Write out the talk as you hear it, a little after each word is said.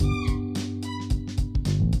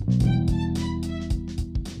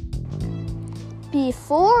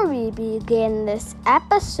before we begin this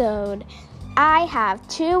episode, I have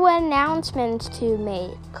 2 announcements to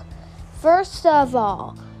make. First of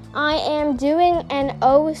all, I am doing an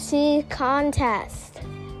OC contest.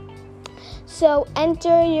 So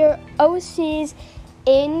enter your OCs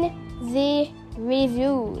in the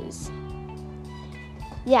reviews.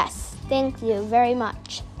 Yes, thank you very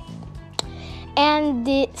much. And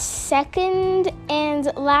the second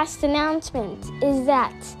and last announcement is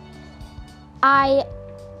that I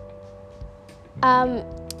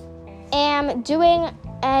am doing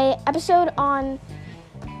an episode on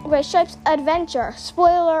Graystripe's Adventure.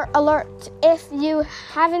 Spoiler alert, if you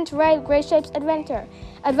haven't read Graystripe's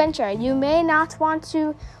Adventure, you may not want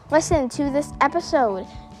to listen to this episode.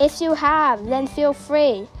 If you have, then feel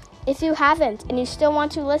free. If you haven't and you still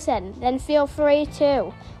want to listen, then feel free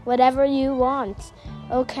to. Whatever you want.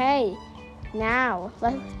 Okay, now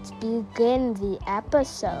let's begin the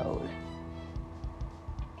episode.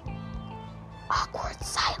 Awkward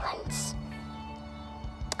silence.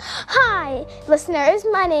 Hi, listeners.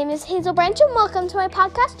 My name is Hazel Branch, and welcome to my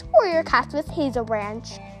podcast, Warrior Cats with Hazel Branch.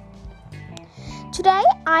 Today,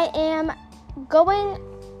 I am going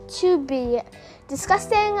to be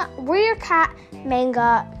discussing Warrior Cat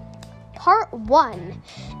manga Part 1,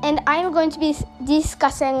 and I am going to be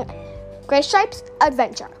discussing Graystripe's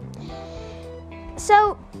Adventure.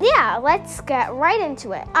 So, yeah, let's get right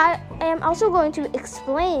into it. I am also going to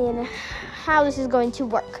explain how this is going to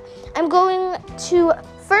work. I'm going to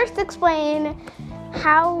first explain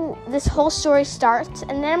how this whole story starts,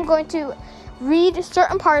 and then I'm going to read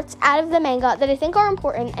certain parts out of the manga that I think are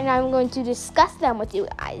important, and I'm going to discuss them with you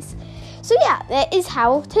guys. So yeah, that is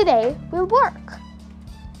how today will work.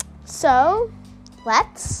 So,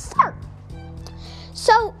 let's start.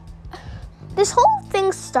 So, this whole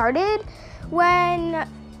thing started when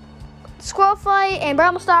Squirrelflight and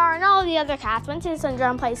Bramblestar and all the other cats went to the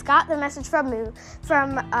Sundrum place, got the message from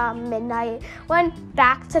Midnight, went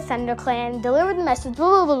back to ThunderClan, delivered the message,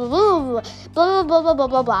 blah, blah, blah, blah, blah, blah, blah, blah,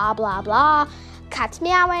 blah, blah, blah, blah. Cats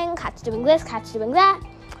meowing, cats doing this, cats doing that.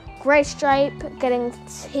 Graystripe getting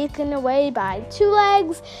taken away by 2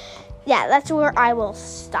 legs. Yeah, that's where I will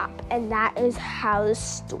stop, and that is how the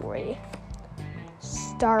story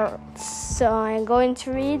starts. So I'm going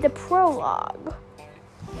to read the prologue.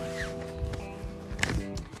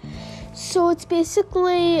 So it's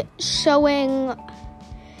basically showing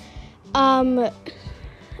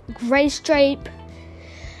Graystripe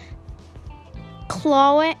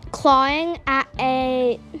clawing at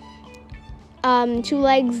a 2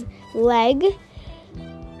 legs leg.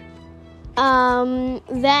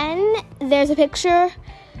 Then there's a picture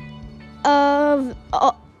of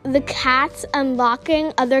the cats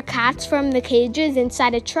unlocking other cats from the cages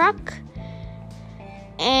inside a truck.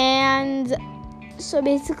 And so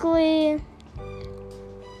basically,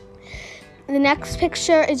 the next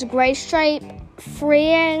picture is Graystripe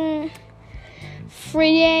freeing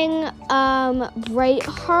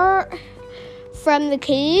Brightheart from the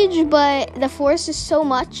cage, but the force is so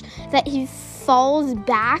much that he falls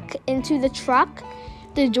back into the truck.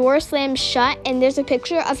 The door slams shut, and there's a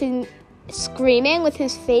picture of him screaming with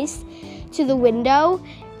his face to the window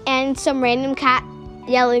and some random cat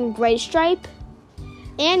yelling Graystripe.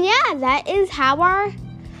 And yeah, that is how our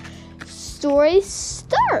story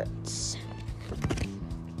starts.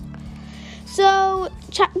 So,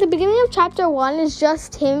 the beginning of chapter 1 is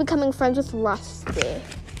just him becoming friends with Rusty.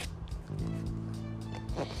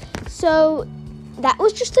 So, that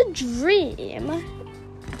was just a dream.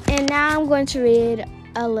 And now I'm going to read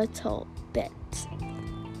a little bit.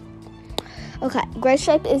 Okay,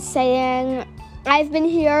 Graystripe is saying, I've been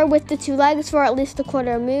here with the 2 legs for at least a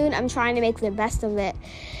quarter moon. I'm trying to make the best of it.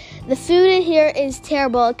 The food in here is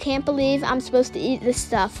terrible. I can't believe I'm supposed to eat this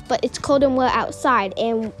stuff, but it's cold and wet outside,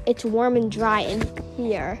 and it's warm and dry in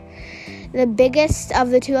here. The biggest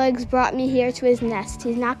of the 2 legs brought me here to his nest.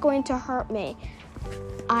 He's not going to hurt me,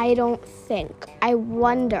 I don't think. I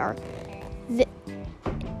wonder,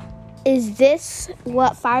 is this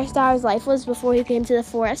what Firestar's life was before he came to the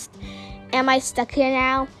forest? Am I stuck here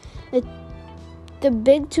now? The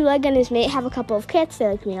big 2-leg and his mate have a couple of kits. They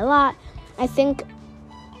like me a lot. I think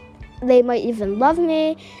they might even love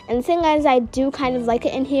me. And the thing is, I do kind of like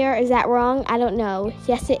it in here. Is that wrong? I don't know.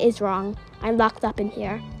 Yes, it is wrong. I'm locked up in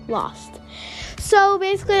here. Lost. So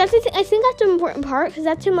basically, that's the thing. I think that's an important part, because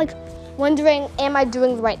that's him like wondering, am I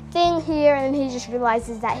doing the right thing here? And then he just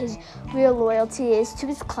realizes that his real loyalty is to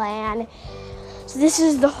his clan. So this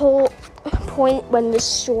is the whole point when the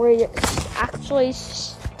story actually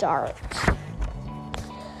starts.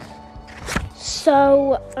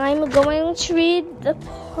 So I'm going to read the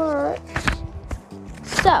part.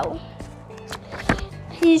 So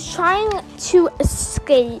he's trying to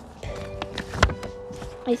escape.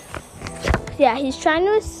 He's trying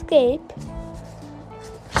to escape.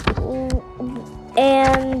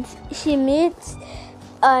 And he meets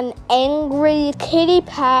an angry kitty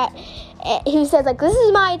cat. He says, like, this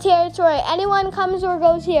is my territory. Anyone comes or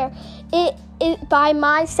goes here, it by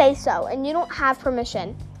my say-so, and you don't have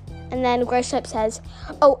permission. And then Graystripe says,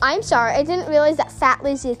 oh, I'm sorry. I didn't realize that fat,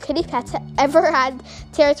 lazy kitty cats ever had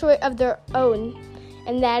territory of their own.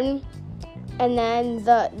 And then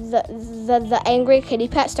the angry kitty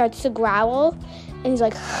cat starts to growl, and he's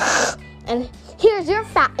like, and here's your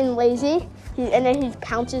fat and lazy. And then he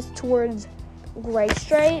pounces towards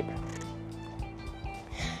Graystripe,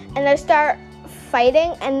 and they start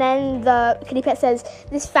fighting. And then the kitty cat says,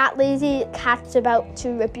 this fat, lazy cat's about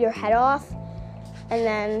to rip your head off. And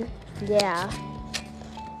then,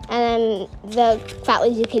 and then the fat,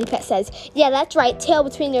 lazy kitty cat says, yeah, that's right, tail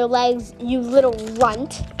between your legs, you little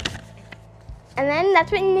runt. And then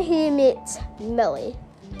that's when he meets Millie.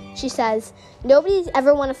 She says, nobody's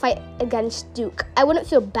ever want to fight against Duke. I wouldn't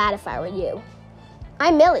feel bad if I were you.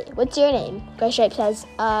 I'm Millie. What's your name? Graystripe says,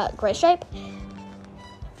 Graystripe.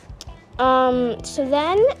 So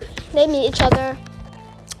then they meet each other.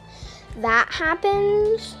 That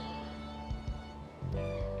happens.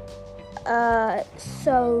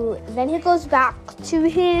 So then he goes back to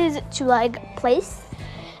his place,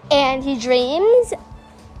 and he dreams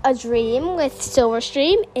a dream with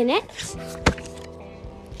Silverstream in it.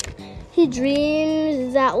 He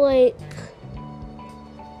dreams that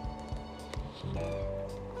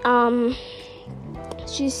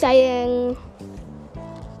she's saying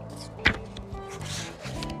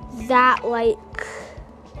that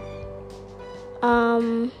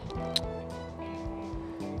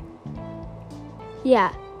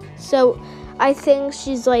so I think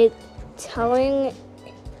she's telling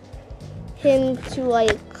him to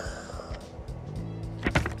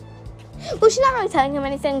well, she's not really telling him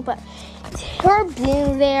anything, but her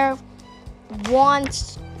being there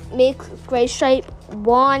makes Graystripe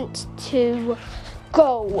want to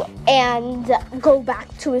go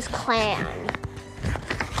back to his clan.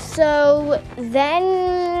 So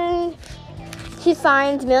then he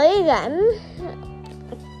finds Millie again,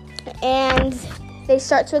 and they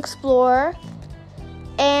start to explore,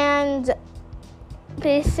 and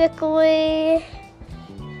basically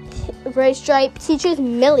Graystripe teaches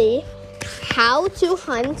Millie how to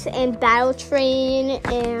hunt and battle train,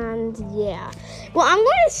 and well, I'm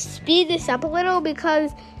going to speed this up a little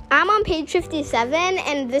because I'm on page 57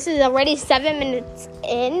 and this is already 7 minutes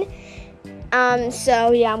in.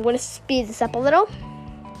 So I'm going to speed this up a little.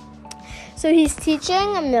 So he's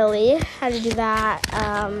teaching Millie how to do that,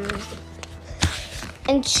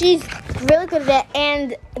 and she's really good at it.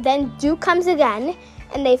 And then Duke comes again,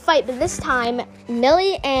 and they fight, but this time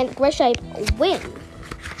Millie and Graystripe win.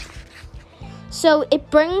 So it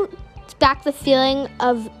brings back the feeling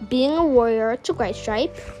of being a warrior to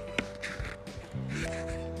Graystripe.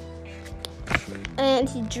 And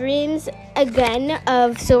he dreams again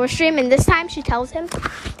of Silverstream, and this time she tells him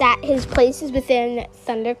that his place is within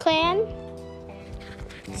ThunderClan.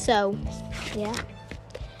 So,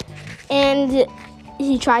 and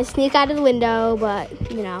he tries to sneak out of the window, but,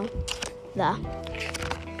 the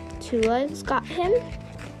two legs got him.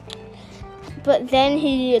 But then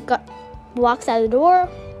he walks out of the door,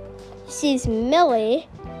 sees Millie,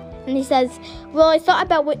 and he says, well, I thought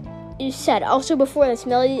about what you said. Also, before this,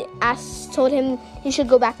 Millie told him he should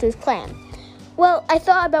go back to his clan. Well, I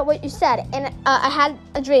thought about what you said, and I had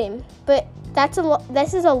a dream, but that's a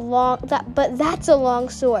long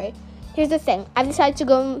story. Here's the thing. I've decided to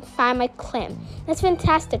go and find my clan. That's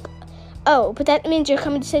fantastic. Oh, but that means you're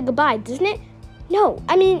coming to say goodbye, doesn't it? No.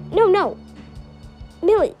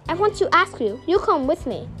 Millie, I want to ask you. You come with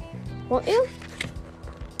me, won't you?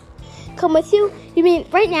 Come with you? You mean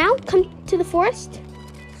right now? Come to the forest?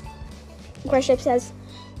 Graystripe says,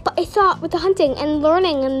 but I thought with the hunting and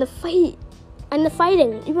learning and the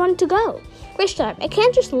fighting, you wanted to go. Graystripe, I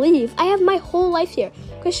can't just leave. I have my whole life here.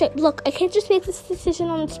 Graystripe, look, I can't just make this decision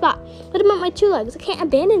on the spot. What about my two legs? I can't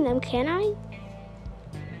abandon them, can I?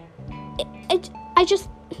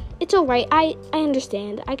 It's all right. I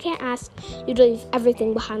understand. I can't ask you to leave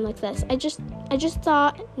everything behind like this. I just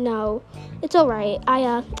thought, no, it's all right.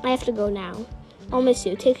 I have to go now. I'll miss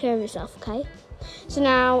you. Take care of yourself, okay? So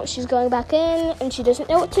now she's going back in, and she doesn't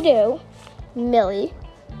know what to do. Millie.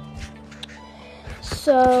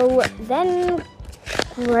 So then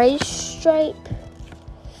Graystripe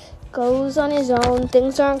goes on his own.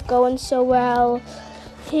 Things aren't going so well.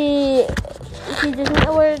 He doesn't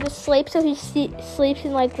know where to sleep, so he sleeps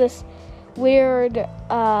in this weird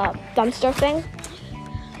dumpster thing.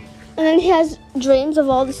 And then he has dreams of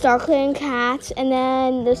all the Star Clan cats. And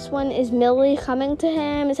then this one is Millie coming to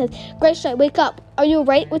him. It says, Graystripe, wake up. Are you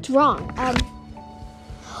right? What's wrong?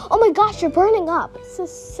 Oh my gosh, you're burning up. It's a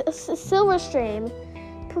silver stream.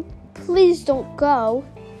 Please don't go.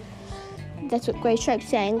 That's what Graystripe's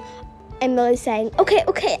saying. And Millie's saying, okay,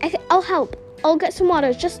 I'll help. I'll get some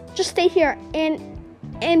water. Just stay here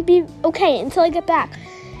and be okay until I get back.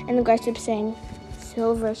 And the Graystripe's saying,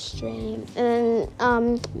 silver stream. And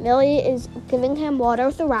Millie is giving him water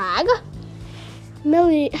with a rag.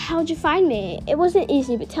 Millie, how'd you find me? It wasn't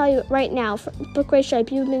easy, but tell you right now, but Graystripe,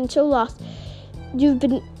 you've been so lost. You've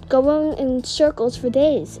been going in circles for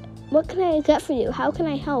days. What can I get for you? How can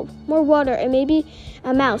I help? More water and maybe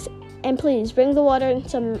a mouse. And please, bring the water and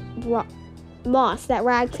some moss. That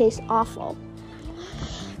rag tastes awful.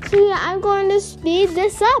 So yeah, I'm going to speed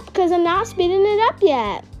this up because I'm not speeding it up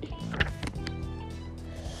yet.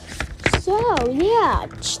 So yeah,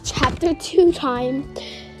 chapter 2 time.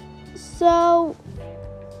 So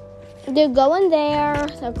they're going there.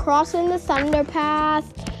 They're crossing the Thunder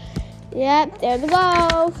Path. Yep, there they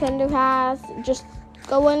go. Thunder Path. Just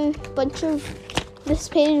going. Bunch of this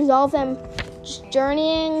page is all of them. Just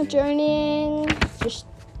journeying. Just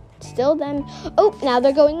still them. Oh, now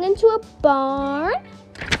they're going into a barn.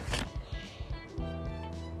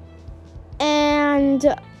 And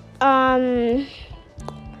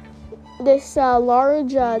this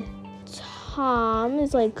large Tom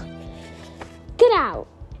is like, get out.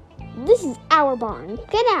 This is our barn.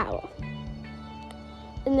 Get out.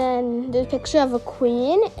 And then there's a picture of a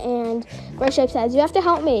queen, and Graystripe says, you have to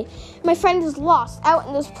help me. My friend is lost out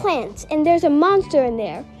in those plants, and there's a monster in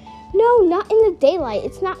there. No, not in the daylight.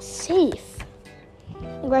 It's not safe.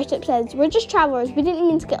 And Graystripe says, we're just travelers. We didn't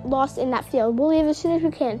mean to get lost in that field. We'll leave as soon as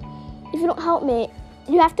we can. If you don't help me,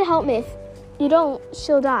 you have to help me. If you don't,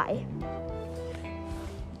 she'll die.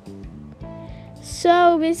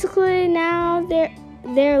 So basically now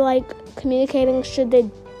they're like communicating, should they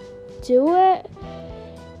do it?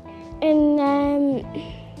 And then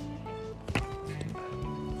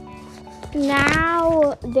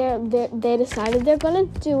now they decided they're gonna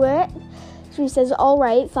do it. So he says, all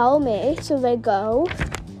right, follow me. So they go,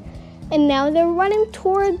 and now they're running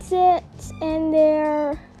towards it, and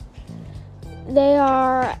they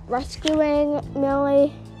are rescuing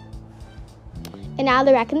Millie. And now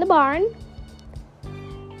they're back in the barn.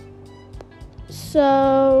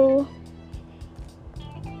 So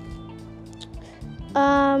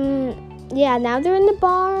yeah, now they're in the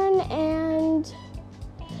barn, and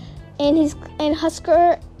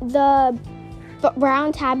Husker, the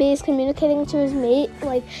brown tabby, is communicating to his mate.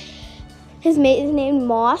 Like, his mate is named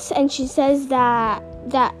Moss, and she says that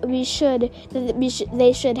they should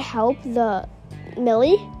help the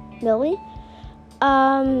Millie.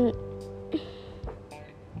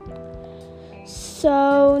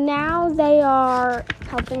 So now they are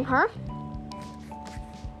helping her.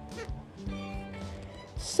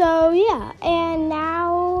 So yeah, and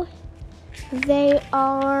now they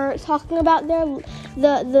are talking about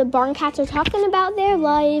the barn cats are talking about their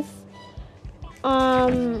life.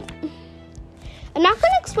 I'm not going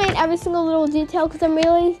to explain every single little detail because I'm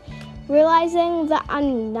really realizing that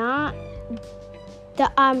I'm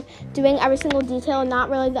doing every single detail and not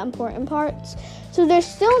really the important parts. So they're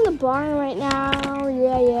still in the barn right now.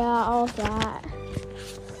 Yeah, all of that.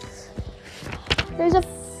 There's a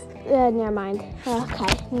never mind.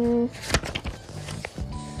 Okay.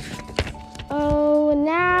 Oh,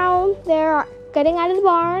 now they're getting out of the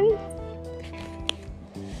barn.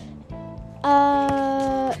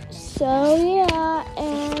 So yeah,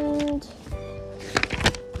 and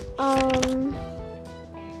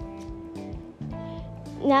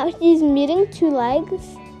now he's meeting two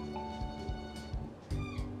legs.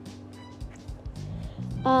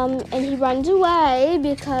 And he runs away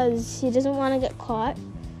because he doesn't want to get caught.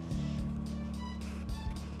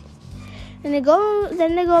 And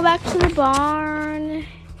then they go back to the barn.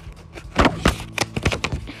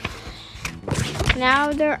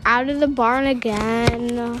 Now they're out of the barn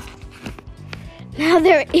again. Now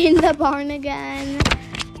they're in the barn again.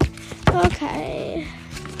 Okay.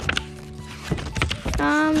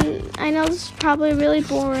 I know this is probably really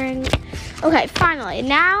boring. Okay, finally.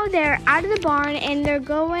 Now they're out of the barn and they're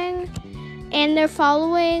going and they're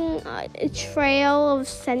following a trail of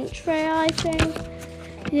scent trail, I think.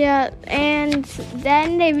 Yeah, and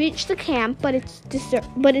then they reach the camp, but it's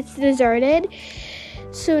deserted.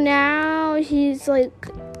 So now Graystripe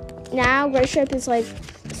is like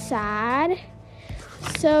sad.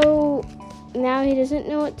 So now he doesn't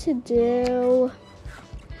know what to do.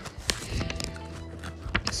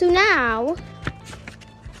 So now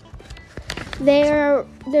they're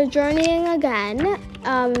journeying again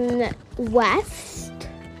west.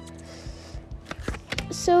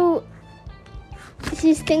 So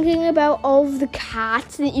he's thinking about all of the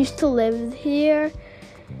cats that used to live here.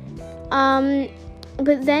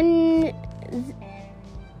 But then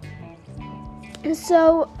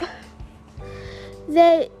so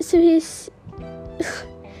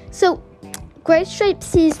Graystripe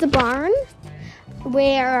sees the barn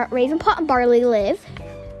where Ravenpot and Barley live.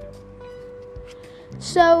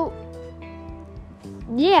 So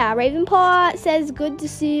yeah, Ravenpot says good to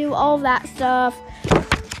see you, all that stuff.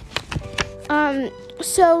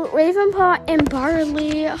 So Ravenpot and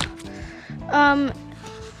Barley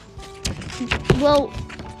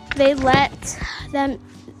they let them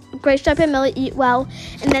Graystripe and Millie eat well,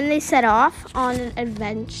 and then they set off on an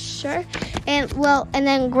adventure. And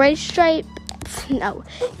then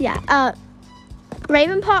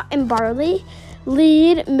Ravenpot and Barley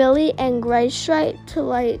lead Millie and Graystripe to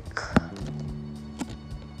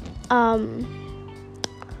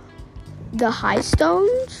the high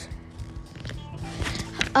stones.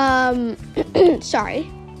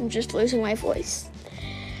 Sorry, I'm just losing my voice.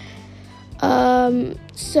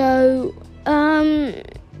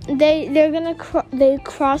 They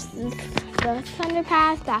cross the thunder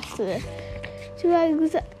path back to the two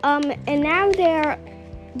legs. And now they're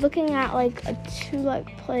looking at a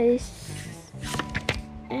 2-leg place,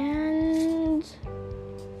 and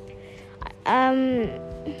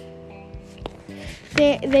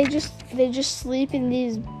they just sleep in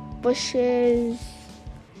these bushes.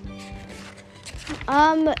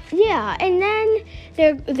 And then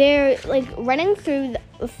they're running through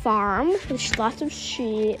the farm. There's lots of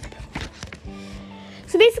sheep.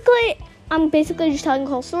 So basically, I'm just telling the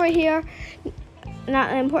whole story here.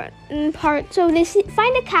 Not an important part. So they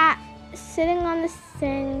find a cat sitting on this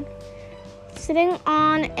thing, sitting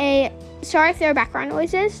on a. Sorry if there are background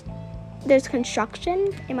noises. There's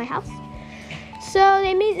construction in my house. So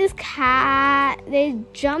they meet this cat. They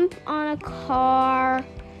jump on a car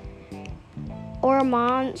or a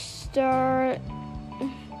monster.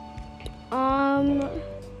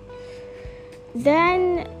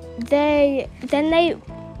 Then the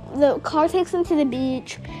car takes them to the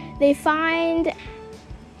beach. They find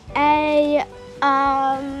a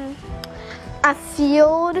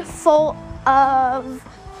field full of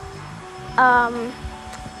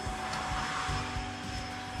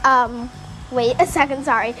wait a second,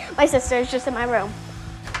 sorry. My sister is just in my room.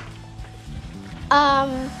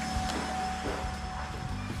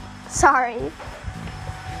 Sorry.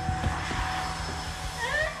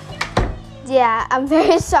 Yeah, I'm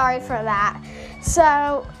very sorry for that.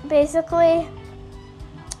 So basically,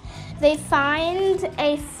 they find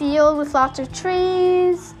a field with lots of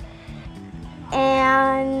trees,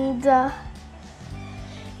 and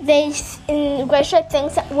Graystripe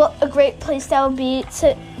thinks that what a great place that would be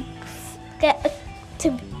to get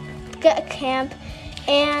a camp.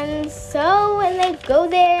 And so when they go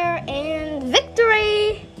there, and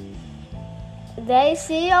victory, they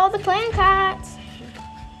see all the clan cats.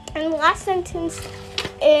 And the last sentence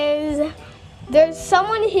is, there's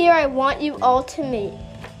someone here I want you all to meet.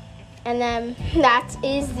 And then that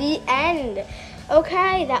is the end.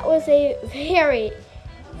 Okay, that was a very,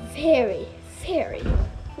 very, very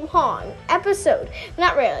long episode.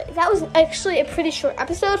 Not really. That was actually a pretty short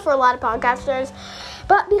episode for a lot of podcasters.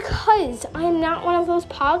 But because I'm not one of those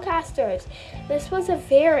podcasters, this was a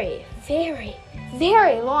very, very,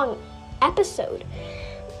 very long episode.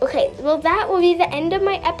 Okay, well, that will be the end of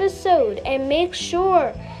my episode, and make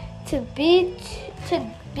sure to be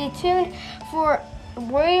tuned for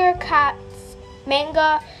Warrior Cats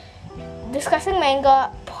manga, discussing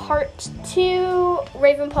manga, part 2,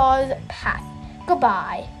 Ravenpaw's Path.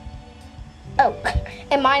 Goodbye. Oh,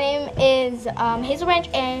 and my name is Hazel Branch,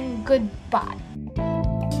 and goodbye.